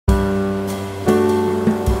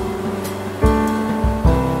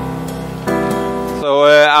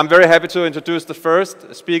I'm very happy to introduce the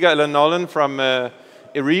first speaker, Ellen Nollen from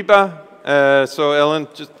ERIBA. So Ellen,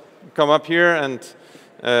 just come up here, and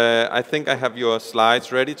I think I have your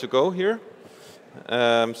slides ready to go here.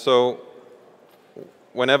 So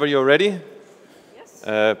whenever you're ready, yes.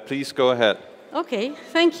 Please go ahead. Okay,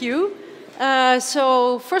 thank you.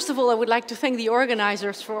 So first of all, I would like to thank the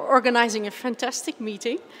organizers for organizing a fantastic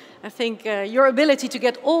meeting. I think your ability to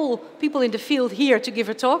get all people in the field here to give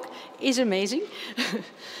a talk is amazing.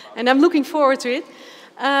 And I'm looking forward to it.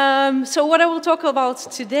 So what I will talk about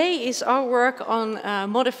today is our work on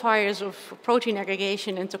modifiers of protein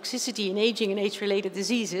aggregation and toxicity in aging and age-related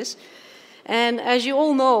diseases. And as you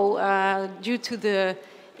all know, due to the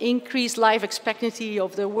increased life expectancy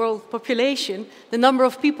of the world population, the number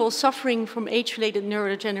of people suffering from age-related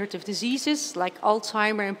neurodegenerative diseases like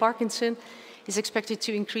Alzheimer and Parkinson is expected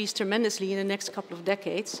to increase tremendously in the next couple of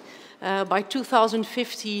decades. By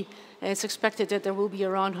 2050, it's expected that there will be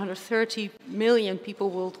around 130 million people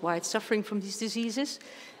worldwide suffering from these diseases.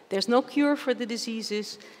 There's no cure for the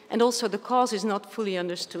diseases, and also the cause is not fully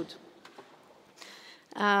understood.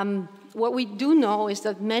 What we do know is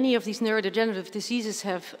that many of these neurodegenerative diseases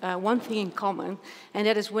have one thing in common, and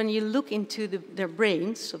that is when you look into their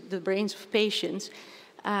brains, the brains of patients,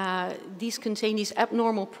 these contain these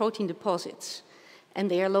abnormal protein deposits, and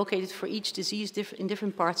they are located for each disease in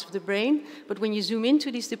different parts of the brain. But when you zoom into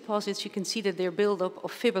these deposits, you can see that they're built up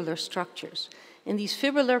of fibrillar structures. And these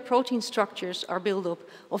fibrillar protein structures are built up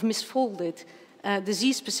of misfolded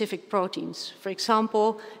disease-specific proteins. For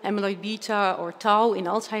example, amyloid beta or tau in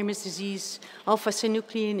Alzheimer's disease,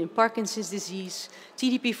 alpha-synuclein in Parkinson's disease,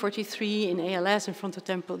 TDP43 in ALS and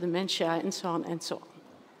frontotemporal dementia, and so on and so on.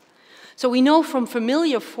 So we know from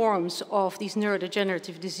familiar forms of these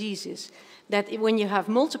neurodegenerative diseases that when you have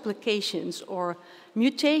multiplications or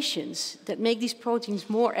mutations that make these proteins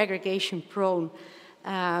more aggregation prone,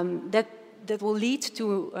 that will lead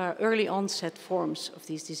to early onset forms of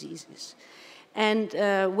these diseases. And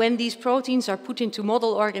when these proteins are put into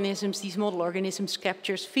model organisms, these model organisms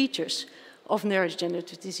capture features of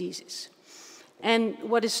neurodegenerative diseases. And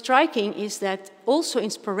what is striking is that also in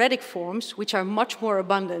sporadic forms, which are much more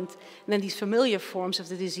abundant than these familiar forms of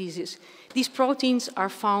the diseases, these proteins are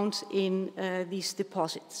found in these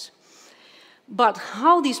deposits. But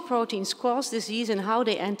how these proteins cause disease and how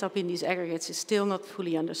they end up in these aggregates is still not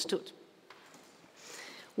fully understood.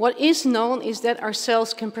 What is known is that our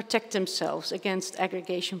cells can protect themselves against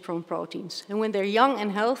aggregation-prone proteins. And when they're young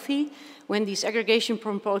and healthy, when these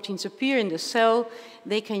aggregation-prone proteins appear in the cell,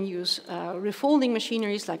 they can use refolding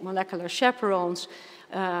machineries like molecular chaperones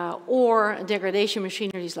or degradation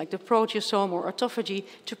machineries like the proteasome or autophagy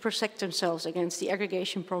to protect themselves against the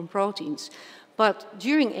aggregation-prone proteins. But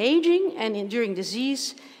during aging and during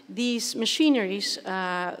disease, these machineries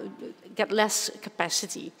get less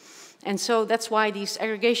capacity. And so that's why these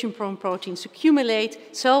aggregation-prone proteins accumulate,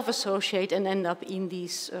 self-associate, and end up in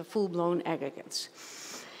these full-blown aggregates.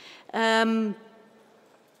 We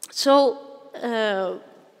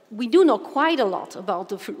do know quite a lot about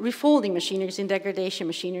the refolding machineries and degradation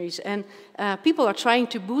machineries, and people are trying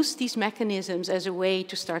to boost these mechanisms as a way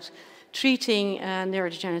to start treating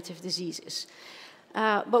neurodegenerative diseases.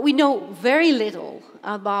 But we know very little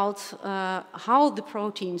about how the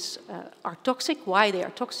proteins are toxic, why they are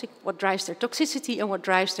toxic, what drives their toxicity, and what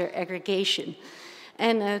drives their aggregation.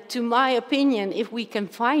 And to my opinion, if we can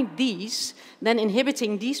find these, then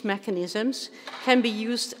inhibiting these mechanisms can be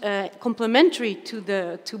used complementary to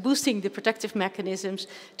boosting the protective mechanisms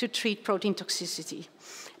to treat protein toxicity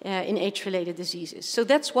in age-related diseases. So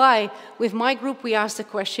that's why, with my group, we asked the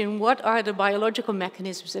question, what are the biological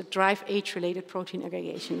mechanisms that drive age-related protein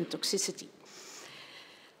aggregation and toxicity?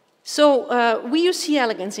 So we use C.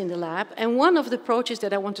 elegans in the lab, and one of the approaches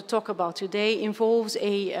that I want to talk about today involves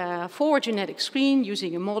a forward genetic screen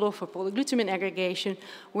using a model for polyglutamine aggregation,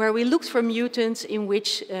 where we looked for mutants in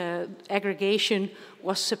which aggregation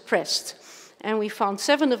was suppressed. And we found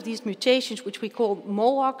 7 of these mutations, which we call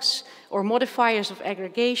MOACs, or modifiers of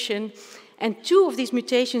aggregation. And 2 of these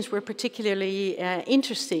mutations were particularly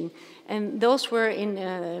interesting. And those were in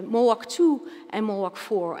MOAC2 and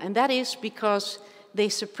MOAC4. And that is because they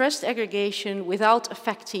suppressed aggregation without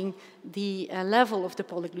affecting the level of the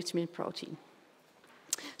polyglutamine protein.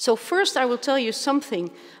 So first I will tell you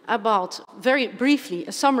something about, very briefly,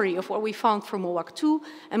 a summary of what we found for MOAC2,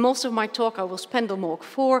 and most of my talk I will spend on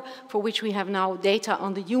MOAC4, for which we have now data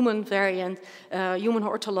on the human variant, human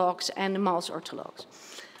orthologs and the mouse orthologs.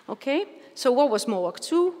 Okay, so what was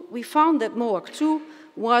MOAC2? We found that MOAC2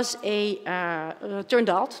 was turned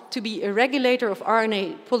out to be a regulator of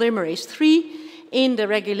RNA polymerase III in the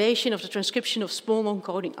regulation of the transcription of small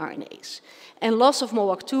non-coding RNAs. And loss of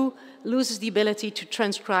MOAC2 loses the ability to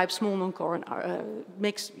transcribe small non-coding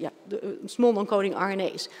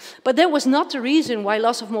RNAs. But that was not the reason why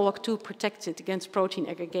loss of MOAC2 protected against protein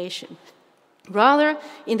aggregation. Rather,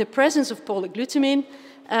 in the presence of polyglutamine,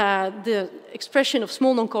 the expression of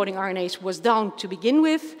small non-coding RNAs was down to begin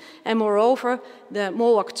with, and moreover, the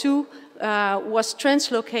MOAC2 was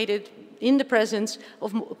translocated in the presence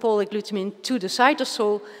of polyglutamine to the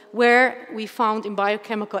cytosol, where we found in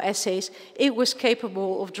biochemical assays it was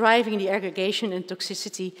capable of driving the aggregation and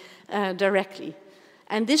toxicity directly.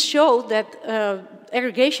 And this showed that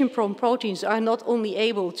aggregation-prone proteins are not only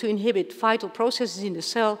able to inhibit vital processes in the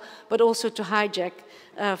cell, but also to hijack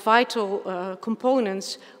vital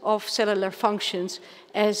components of cellular functions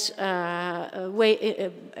as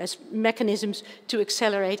mechanisms to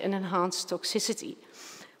accelerate and enhance toxicity.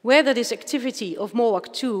 Whether this activity of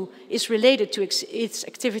MOAC2 is related to its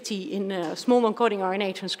activity in small non-coding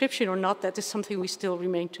RNA transcription or not, that is something we still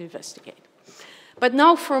remain to investigate. But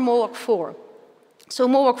now for MOAC4. So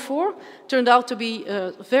MOAC4 turned out to be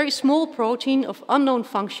a very small protein of unknown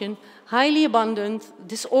function, highly abundant,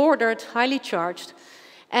 disordered, highly charged,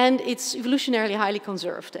 and it's evolutionarily highly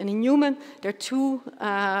conserved. And in human, there are two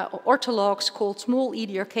orthologs called small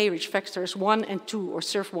EDRK-rich factors 1 and 2, or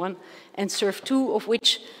SIRF1 and SIRF2, of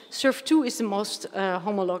which SIRF2 is the most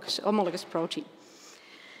homologous protein.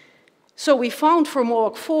 So we found for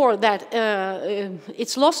MOAC4 that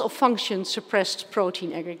its loss of function suppressed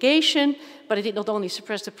protein aggregation, but it did not only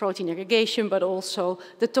suppress the protein aggregation, but also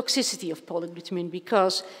the toxicity of polyglutamine,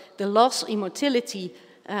 because the loss in motility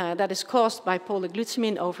that is caused by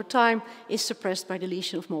polyglutamine over time is suppressed by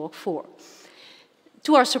deletion of MOAC4.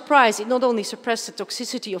 To our surprise, it not only suppressed the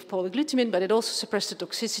toxicity of polyglutamine, but it also suppressed the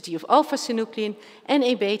toxicity of alpha-synuclein and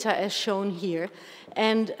A-beta, as shown here.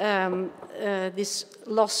 And this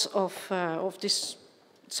loss of this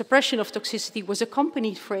suppression of toxicity was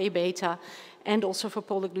accompanied for A-beta and also for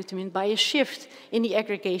polyglutamine by a shift in the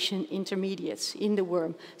aggregation intermediates in the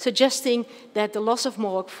worm, suggesting that the loss of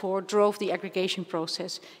MOAC4 drove the aggregation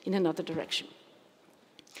process in another direction.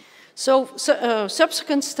 So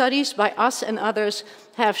subsequent studies by us and others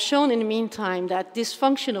have shown in the meantime that this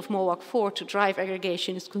function of MOAC4 to drive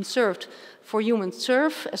aggregation is conserved for human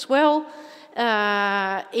SIRF as well.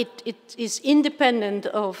 It is independent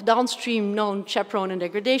of downstream known chaperone and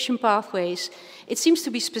degradation pathways. It seems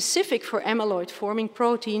to be specific for amyloid-forming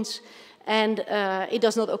proteins, and it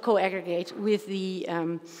does not co-aggregate with the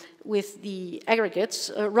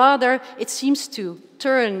aggregates. Rather, it seems to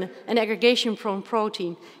turn an aggregation-prone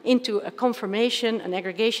protein into a conformation, an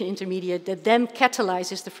aggregation intermediate that then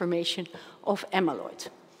catalyzes the formation of amyloid.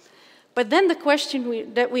 But then the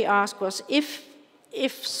question that we asked was, if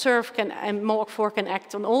SIRF and MOAC4 can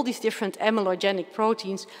act on all these different amyloidogenic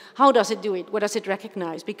proteins, how does it do it? What does it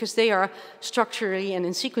recognize? Because they are structurally and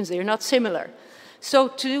in sequence, they are not similar. So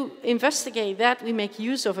to investigate that, we make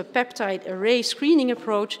use of a peptide array screening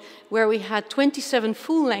approach where we had 27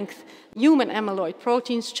 full-length human amyloid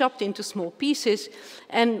proteins chopped into small pieces,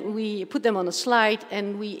 and we put them on a slide,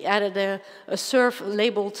 and we added a SIRF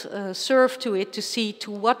labeled SIRF to it to see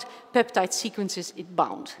to what peptide sequences it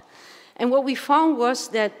bound. And what we found was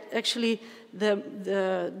that actually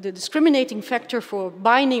the discriminating factor for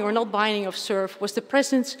binding or not binding of SIRF was the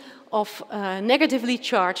presence of negatively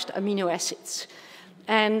charged amino acids.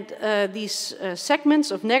 And these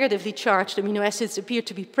segments of negatively charged amino acids appear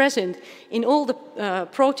to be present in all the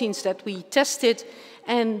proteins that we tested,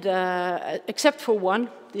 and except for one,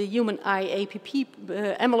 the human IAPP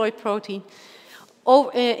amyloid protein.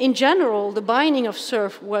 In general, the binding of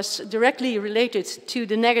SIRF was directly related to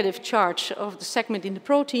the negative charge of the segment in the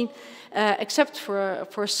protein, except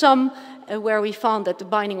for some where we found that the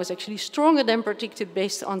binding was actually stronger than predicted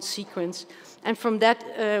based on sequence. And from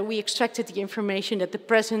that, we extracted the information that the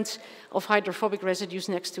presence of hydrophobic residues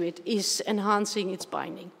next to it is enhancing its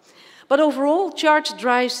binding. But overall, charge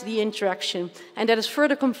drives the interaction, and that is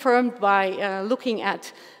further confirmed by looking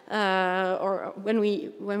at or when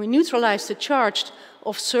we neutralize the charge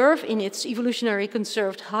of SIRF in its evolutionary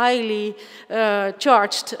conserved, highly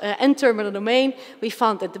charged N-terminal domain, we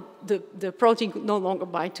found that the protein could no longer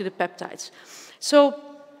bind to the peptides. So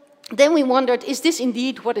then we wondered, is this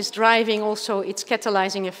indeed what is driving also its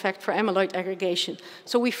catalyzing effect for amyloid aggregation?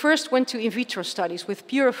 So we first went to in vitro studies with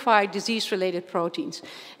purified disease-related proteins.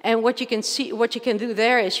 And what you can see, what you can do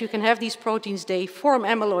there is you can have these proteins, they form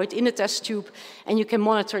amyloid in a test tube, and you can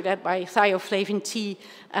monitor that by thioflavin T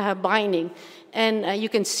binding. And you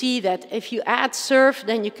can see that if you add SURF,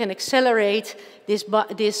 then you can accelerate this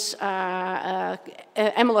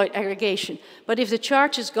amyloid aggregation. But if the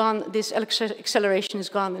charge is gone, this acceleration is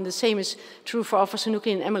gone. And the same is true for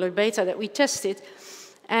alpha-synuclein amyloid beta that we tested.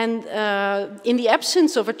 And in the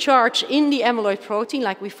absence of a charge in the amyloid protein,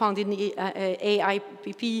 like we found in the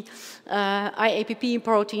IAPP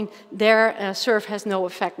protein, there SURF has no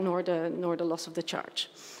effect, nor the loss of the charge.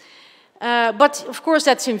 But of course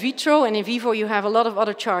that's in vitro, and in vivo you have a lot of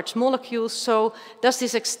other charged molecules, so does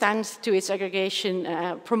this extend to its aggregation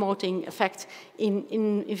promoting effect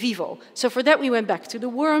in vivo? So for that we went back to the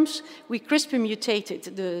worms, we CRISPR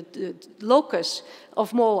mutated the locus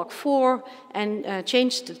of MOLOC4 and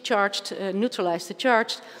changed the charged, neutralized the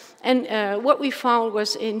charged. And what we found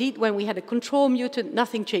was indeed when we had a control mutant,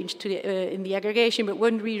 nothing changed in the aggregation, but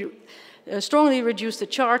when we strongly reduced the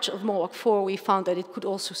charge of MOLOC4, we found that it could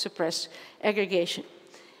also suppress aggregation.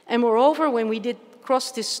 And moreover, when we did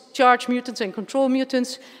cross these charge mutants and control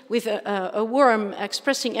mutants with a worm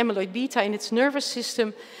expressing amyloid beta in its nervous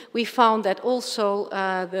system, we found that also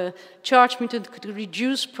the charge mutant could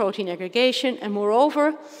reduce protein aggregation, and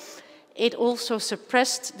moreover, it also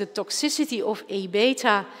suppressed the toxicity of A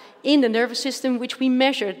beta in the nervous system, which we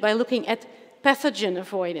measured by looking at pathogen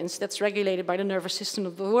avoidance that's regulated by the nervous system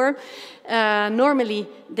of the worm. Normally,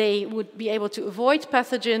 they would be able to avoid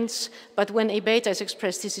pathogens, but when A beta is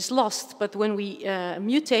expressed, this is lost. But when we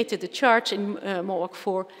mutated the charge in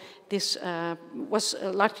MOLOC4, this was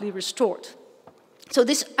largely restored. So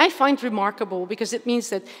this I find remarkable because it means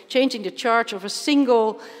that changing the charge of a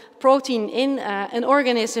single protein in an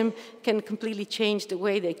organism can completely change the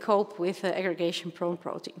way they cope with aggregation-prone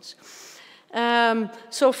proteins.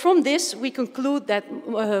 So from this, we conclude that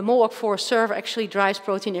MOLOC4 SURF actually drives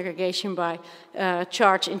protein aggregation by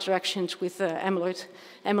charge interactions with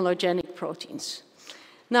amyloidogenic proteins.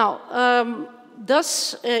 Now,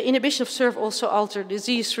 does inhibition of SURF also alter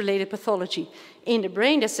disease-related pathology in the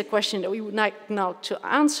brain? That's the question that we would like now to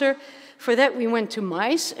answer. For that, we went to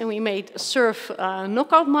mice, and we made SURF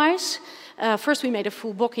knockout mice. First, we made a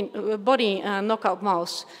full body knockout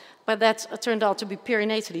mouse, but that turned out to be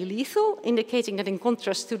perinatally lethal, indicating that in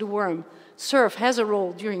contrast to the worm, SURF has a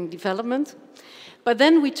role during development. But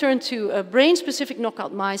then we turned to a brain-specific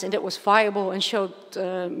knockout mice, and that was viable and showed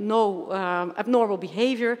no abnormal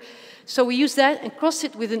behavior. So we used that and crossed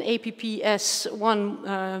it with an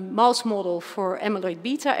APPS1 mouse model for amyloid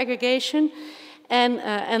beta aggregation,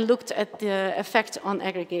 and looked at the effect on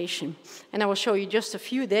aggregation. And I will show you just a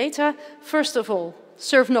few data. First of all,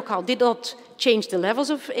 SURF knockout did not change the levels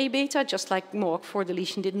of A beta, just like MOLOC4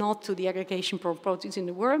 deletion did not to the aggregation proteins in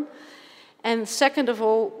the worm. And second of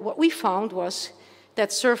all, what we found was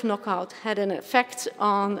that SURF knockout had an effect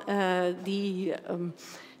on the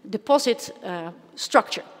deposit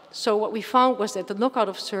structure. So what we found was that the knockout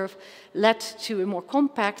of SURF led to a more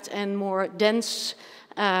compact and more dense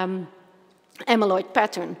amyloid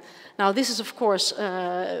pattern. Now this is of course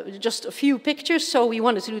just a few pictures, so we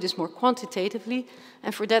wanted to do this more quantitatively,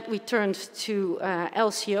 and for that we turned to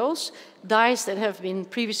LCOs, dyes that have been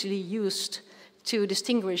previously used to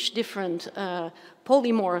distinguish different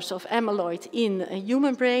polymorphs of amyloid in a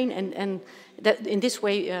human brain, and that in this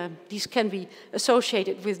way these can be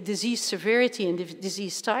associated with disease severity and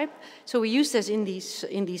disease type. So we used this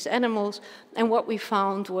in these animals, and what we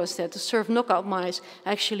found was that the SURF knockout mice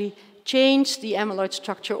actually changed the amyloid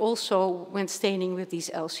structure also when staining with these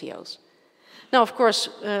LCOs. Now, of course,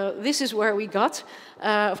 this is where we got.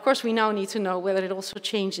 Of course, we now need to know whether it also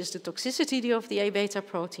changes the toxicity of the A beta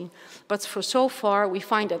protein. But for so far, we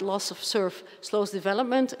find that loss of SURF slows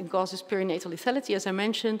development and causes perinatal lethality, as I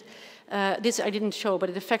mentioned. This I didn't show, but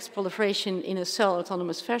it affects proliferation in a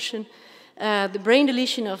cell-autonomous fashion. The brain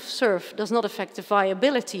deletion of SURF does not affect the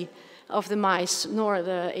viability of the mice nor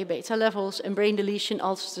the A beta levels, and brain deletion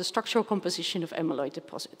alters the structural composition of amyloid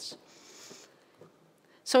deposits.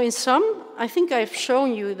 So in sum, I think I've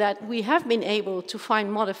shown you that we have been able to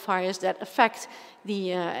find modifiers that affect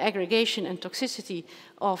the aggregation and toxicity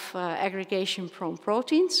of aggregation-prone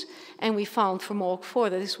proteins, and we found for MOLOC4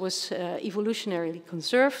 that this was evolutionarily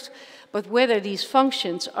conserved, but whether these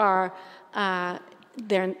functions are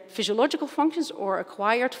their physiological functions or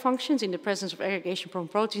acquired functions in the presence of aggregation-prone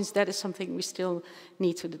proteins, that is something we still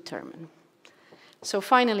need to determine. So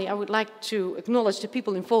finally, I would like to acknowledge the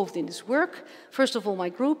people involved in this work. First of all, my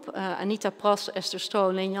group, Anita Pras, Esther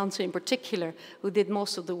Stowe, Leen Jansen in particular, who did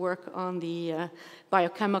most of the work on the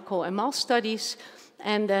biochemical and mouse studies,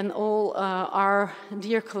 and then all our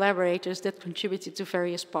dear collaborators that contributed to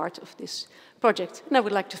various parts of this project. And I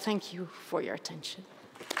would like to thank you for your attention.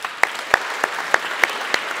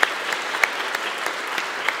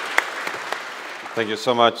 Thank you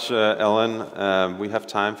so much, Ellen. We have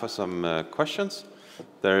time for some questions.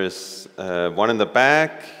 There is one in the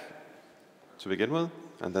back to begin with,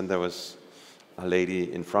 and then there was a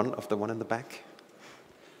lady in front of the one in the back.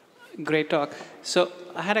 Great talk. So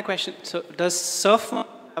I had a question. So does surf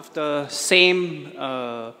have the same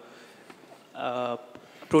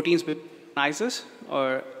proteins with ISIS,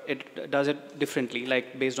 or does it differently,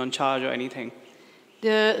 like based on charge or anything?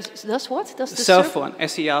 Does what? Does the SERF1,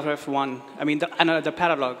 SERF1. I mean, the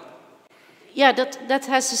paralog. Yeah, that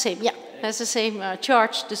has the same. Yeah, has the same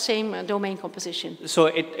charge, the same domain composition. So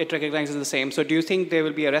it recognizes the same. So do you think there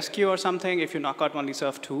will be a rescue or something if you knock out only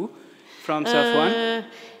SERF2 from SERF1?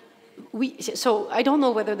 So I don't know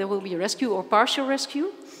whether there will be a rescue or partial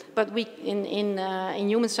rescue, but in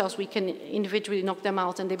human cells we can individually knock them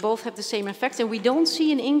out, and they both have the same effects, and we don't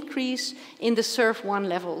see an increase in the SERF1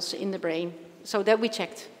 levels in the brain. So that we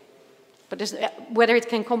checked, but whether it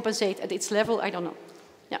can compensate at its level, I don't know.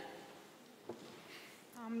 Yeah.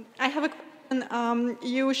 I have a question.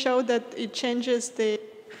 You showed that it changes the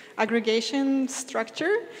aggregation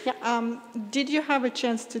structure. Yeah. Did you have a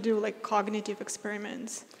chance to do like cognitive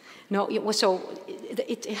experiments? No,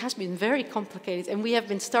 it has been very complicated, and we have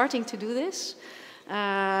been starting to do this,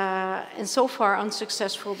 and so far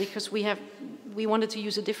unsuccessful because we wanted to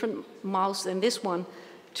use a different mouse than this one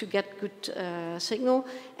to get good signal,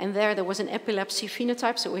 and there was an epilepsy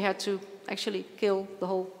phenotype, so we had to actually kill the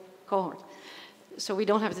whole cohort. So we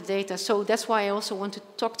don't have the data. So that's why I also want to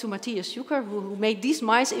talk to Matthias Jucker, who made these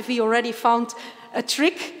mice, if he already found a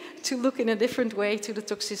trick to look in a different way to the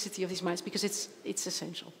toxicity of these mice, because it's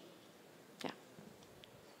essential. Yeah.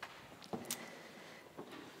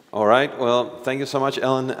 All right. Well, thank you so much,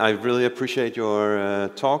 Ellen. I really appreciate your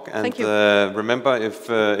talk. And thank you. Remember, if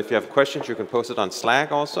you have questions, you can post it on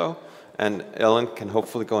Slack also. And Ellen can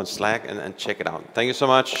hopefully go on Slack and check it out. Thank you so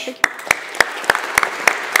much. Thank you.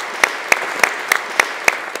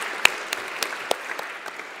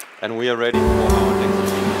 And we are ready for our